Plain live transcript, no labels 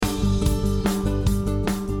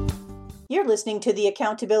You're listening to the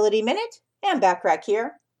Accountability Minute, and Backrack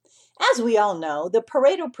here. As we all know, the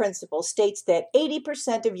Pareto principle states that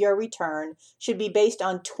 80% of your return should be based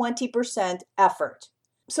on 20% effort.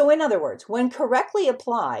 So in other words, when correctly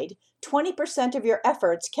applied, 20% of your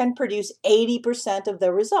efforts can produce 80% of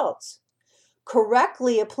the results.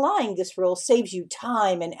 Correctly applying this rule saves you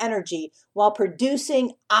time and energy while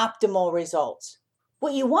producing optimal results.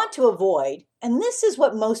 What you want to avoid, and this is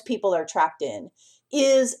what most people are trapped in,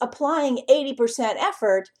 is applying 80%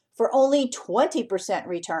 effort for only 20%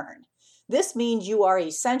 return. This means you are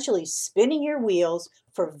essentially spinning your wheels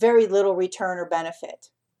for very little return or benefit.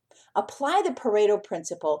 Apply the Pareto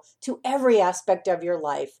principle to every aspect of your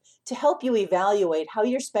life to help you evaluate how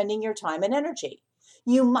you're spending your time and energy.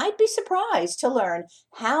 You might be surprised to learn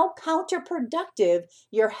how counterproductive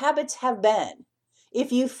your habits have been.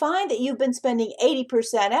 If you find that you've been spending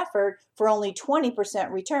 80% effort for only 20%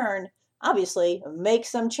 return, obviously make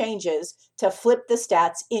some changes to flip the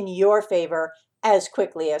stats in your favor as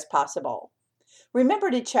quickly as possible.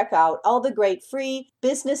 Remember to check out all the great free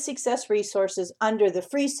business success resources under the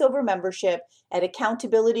free silver membership at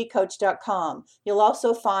accountabilitycoach.com. You'll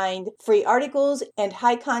also find free articles and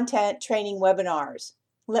high content training webinars.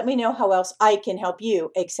 Let me know how else I can help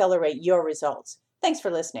you accelerate your results. Thanks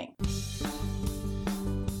for listening.